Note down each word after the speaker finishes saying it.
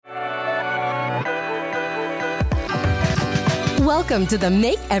Welcome to the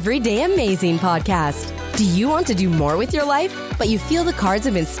Make Every Day Amazing podcast. Do you want to do more with your life, but you feel the cards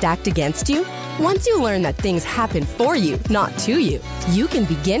have been stacked against you? Once you learn that things happen for you, not to you, you can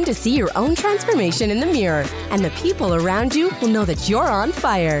begin to see your own transformation in the mirror, and the people around you will know that you're on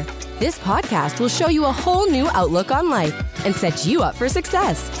fire. This podcast will show you a whole new outlook on life and set you up for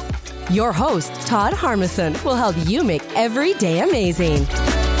success. Your host, Todd Harmison, will help you make every day amazing.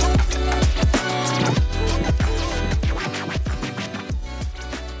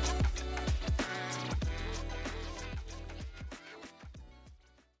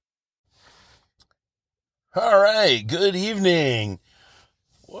 All right, good evening.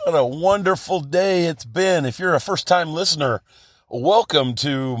 What a wonderful day it's been. If you're a first-time listener, welcome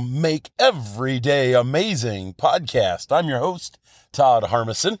to Make Every Day Amazing podcast. I'm your host, Todd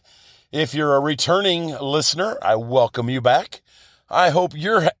Harmison. If you're a returning listener, I welcome you back. I hope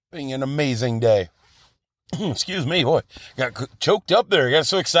you're having an amazing day. Excuse me, boy, got choked up there. I got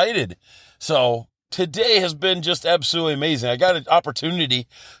so excited. So today has been just absolutely amazing. I got an opportunity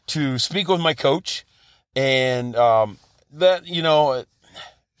to speak with my coach. And every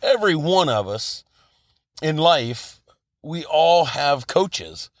one of us in life, we all have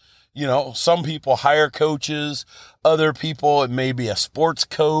coaches. You know, some people hire coaches, other people, it may be a sports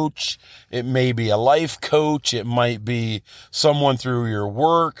coach, it may be a life coach, it might be someone through your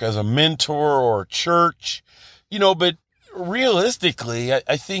work as a mentor or church, but realistically,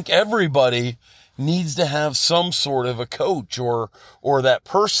 I think everybody needs to have some sort of a coach or that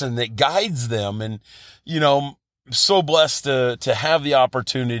person that guides them. And, I'm so blessed to have the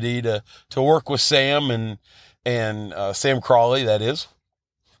opportunity to work with Sam and Sam Crawley, that is.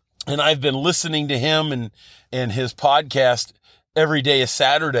 And I've been listening to him and his podcast every day is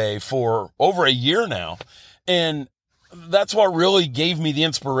Saturday for over a year now. And that's what really gave me the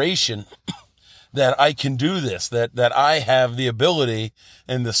inspiration that I can do this, that I have the ability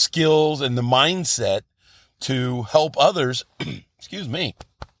and the skills and the mindset to help others, excuse me,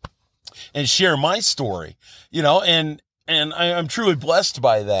 and share my story, and I'm truly blessed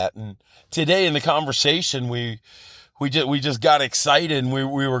by that. And today in the conversation, we just got excited, and we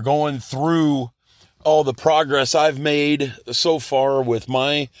were going through all the progress I've made so far with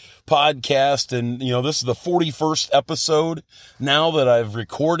my podcast. And, this is the 41st episode now that I've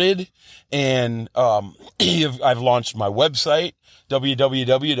recorded, and I've launched my website,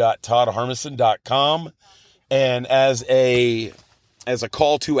 www.toddharmison.com. And as a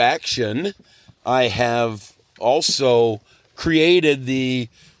call to action, I have also created the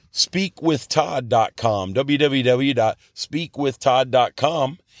speakwithtodd.com,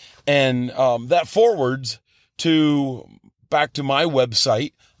 www.speakwithtodd.com. And that forwards back to my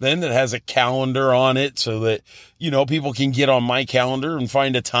website, then that has a calendar on it so that, people can get on my calendar and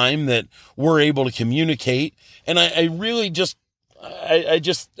find a time that we're able to communicate. And I really just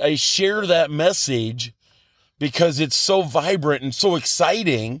share that message because it's so vibrant and so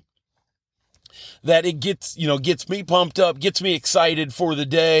exciting that it gets me pumped up, gets me excited for the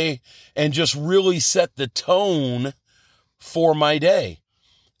day, and just really set the tone for my day.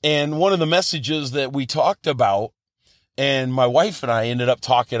 And one of the messages that we talked about, and my wife and I ended up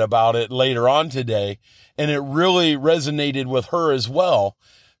talking about it later on today, and it really resonated with her as well.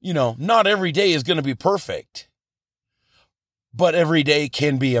 Not every day is going to be perfect, but every day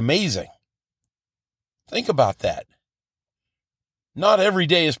can be amazing. Think about that. Not every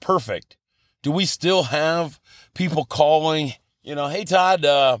day is perfect. Do we still have people calling, hey, Todd,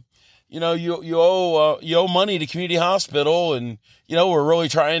 you owe money to Community Hospital, and, we're really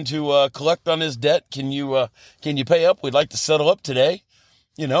trying to collect on this debt. Can you pay up? We'd like to settle up today,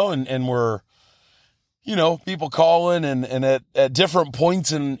 and we're, people calling and at different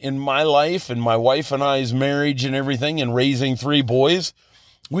points in my life and my wife and I's marriage and everything and raising 3 boys.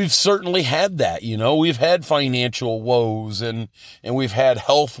 We've certainly had that, we've had financial woes and we've had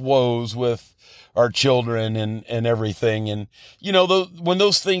health woes with our children and everything. And, when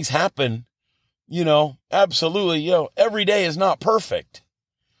those things happen, absolutely, every day is not perfect.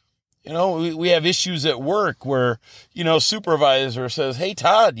 We have issues at work where, supervisor says, hey,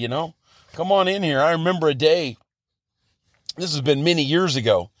 Todd, come on in here. I remember a day, this has been many years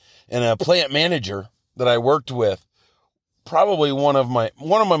ago, and a plant manager that I worked with, probably one of my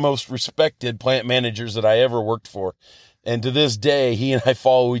most respected plant managers that I ever worked for. And to this day, he and I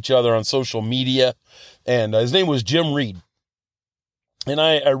follow each other on social media, and his name was Jim Reed. And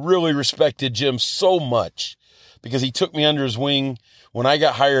I really respected Jim so much because he took me under his wing when I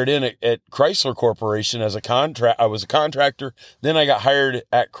got hired in at Chrysler Corporation as I was a contractor. Then I got hired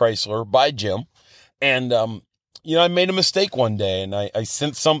at Chrysler by Jim. And I made a mistake one day, and I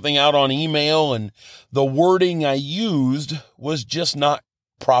sent something out on email, and the wording I used was just not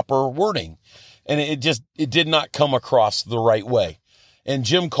proper wording. And it did not come across the right way. And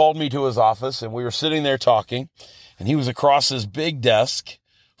Jim called me to his office, and we were sitting there talking, and he was across his big desk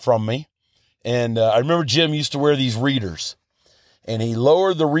from me. And I remember Jim used to wear these readers, and he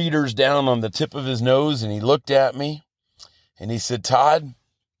lowered the readers down on the tip of his nose, and he looked at me, and he said, "Todd,"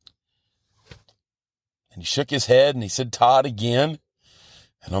 and he shook his head, and he said, "Todd," again.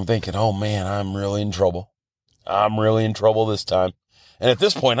 And I'm thinking, oh man, I'm really in trouble. I'm really in trouble this time. And at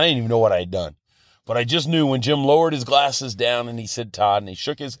this point, I didn't even know what I had done. But I just knew when Jim lowered his glasses down and he said, "Todd," and he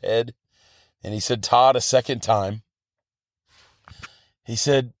shook his head and he said, "Todd," a second time. He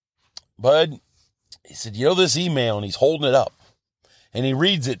said, "Bud," he said, "this email," and he's holding it up and he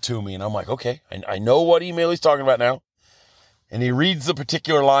reads it to me. And I'm like, okay, I know what email he's talking about now. And he reads the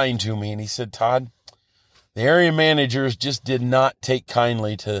particular line to me and he said, "Todd, the area managers just did not take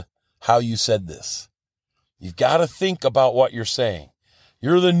kindly to how you said this. You've got to think about what you're saying.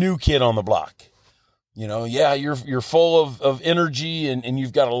 You're the new kid on the block. Yeah, you're full of energy and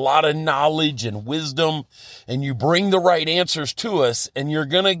you've got a lot of knowledge and wisdom and you bring the right answers to us and you're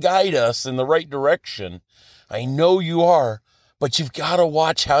going to guide us in the right direction. I know you are, but you've got to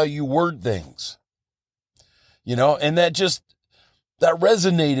watch how you word things." And that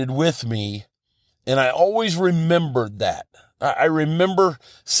resonated with me. And I always remembered that. I remember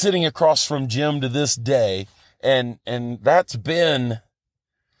sitting across from Jim to this day. And that's been,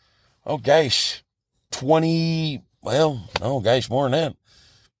 more than that.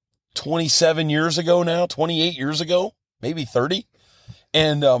 27 years ago now, 28 years ago, maybe 30.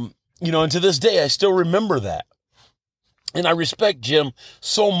 And, and to this day, I still remember that. And I respect Jim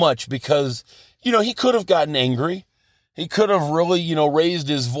so much because, he could have gotten angry. He could have really, raised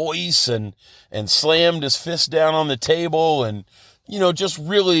his voice and slammed his fist down on the table and, just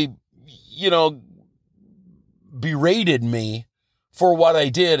really, berated me for what I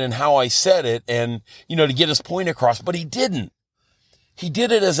did and how I said it and, to get his point across. But he didn't. He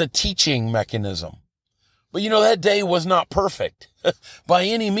did it as a teaching mechanism. But, that day was not perfect by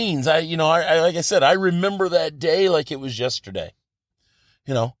any means. I like I said, I remember that day like it was yesterday,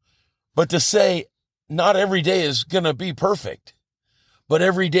 but to say not every day is going to be perfect, but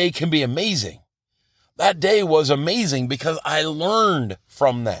every day can be amazing. That day was amazing because I learned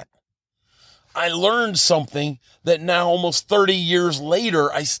from that. I learned something that now almost 30 years later,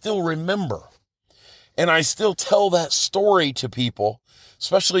 I still remember. And I still tell that story to people,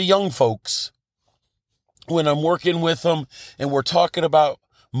 especially young folks, when I'm working with them and we're talking about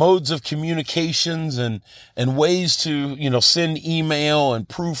modes of communications and ways to, send email and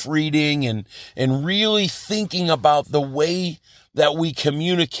proofreading and really thinking about the way that we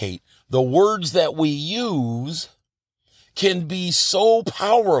communicate. The words that we use can be so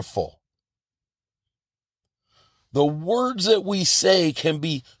powerful. The words that we say can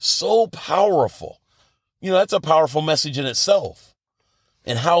be so powerful. That's a powerful message in itself.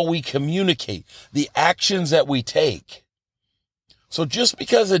 And how we communicate, the actions that we take. So just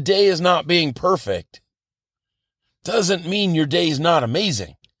because a day is not being perfect doesn't mean your day is not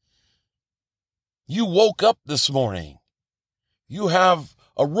amazing. You woke up this morning. You have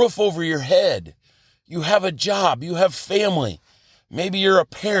a roof over your head. You have a job. You have family. Maybe you're a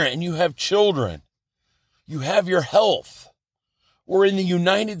parent and you have children. You have your health. We're in the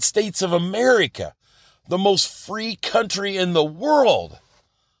United States of America, the most free country in the world.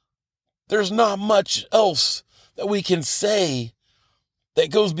 There's not much else that we can say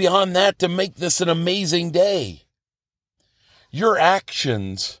that goes beyond that to make this an amazing day. Your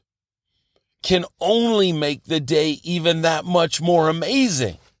actions can only make the day even that much more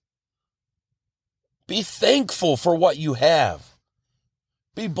amazing. Be thankful for what you have.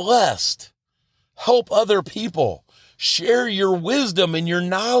 Be blessed. Help other people. Share your wisdom and your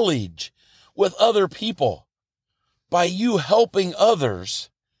knowledge with other people. By you helping others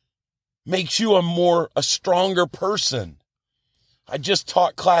makes you a stronger person. I just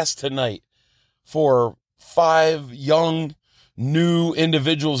taught class tonight for 5 young, new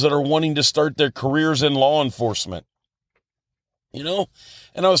individuals that are wanting to start their careers in law enforcement. And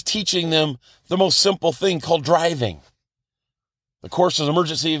I was teaching them the most simple thing called driving. The course is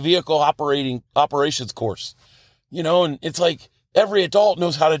emergency vehicle operations course. And it's like every adult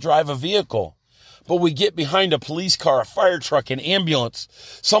knows how to drive a vehicle. But we get behind a police car, a fire truck, an ambulance,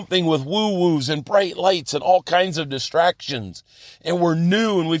 something with woo-woos and bright lights and all kinds of distractions. And we're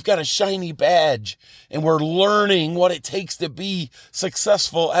new and we've got a shiny badge and we're learning what it takes to be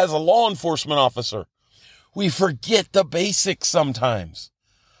successful as a law enforcement officer. We forget the basics sometimes.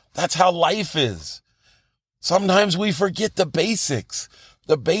 That's how life is. Sometimes we forget the basics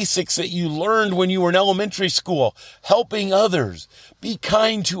that you learned when you were in elementary school, helping others, be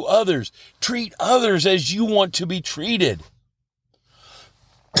kind to others, treat others as you want to be treated.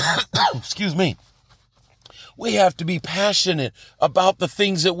 Excuse me. We have to be passionate about the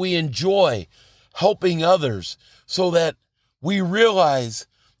things that we enjoy, helping others, so that we realize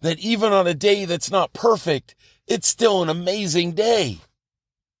that even on a day that's not perfect, it's still an amazing day.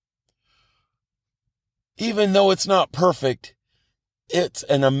 Even though it's not perfect, it's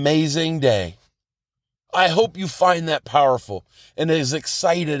an amazing day. I hope you find that powerful and as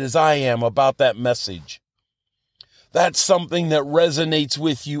excited as I am about that message. That's something that resonates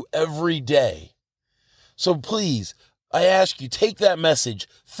with you every day. So please, I ask you, take that message,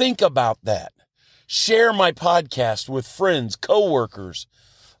 think about that. Share my podcast with friends, coworkers,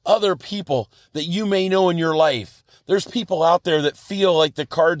 other people that you may know in your life. There's people out there that feel like the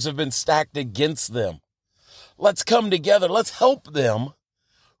cards have been stacked against them. Let's come together. Let's help them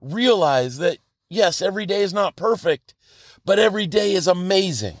realize that, yes, every day is not perfect, but every day is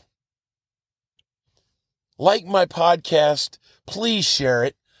amazing. Like my podcast, please share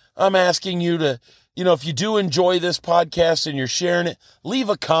it. I'm asking you to, if you do enjoy this podcast and you're sharing it, leave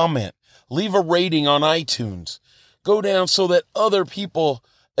a comment, leave a rating on iTunes. Go down so that other people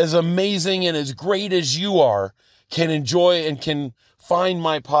as amazing and as great as you are can enjoy and can find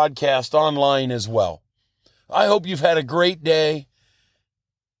my podcast online as well. I hope you've had a great day.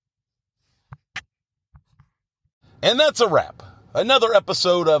 And that's a wrap. Another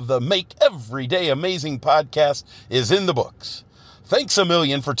episode of the Make Every Day Amazing podcast is in the books. Thanks a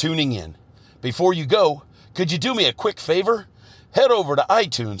million for tuning in. Before you go, could you do me a quick favor? Head over to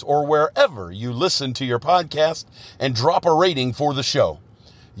iTunes or wherever you listen to your podcast and drop a rating for the show.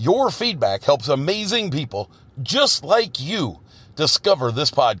 Your feedback helps amazing people just like you discover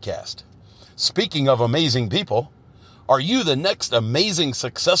this podcast. Speaking of amazing people, are you the next amazing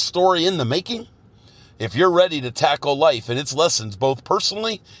success story in the making? If you're ready to tackle life and its lessons both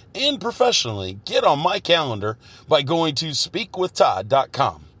personally and professionally, get on my calendar by going to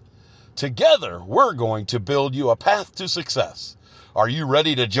speakwithtodd.com. Together, we're going to build you a path to success. Are you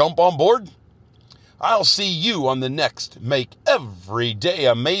ready to jump on board? I'll see you on the next Make Every Day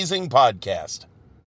Amazing podcast.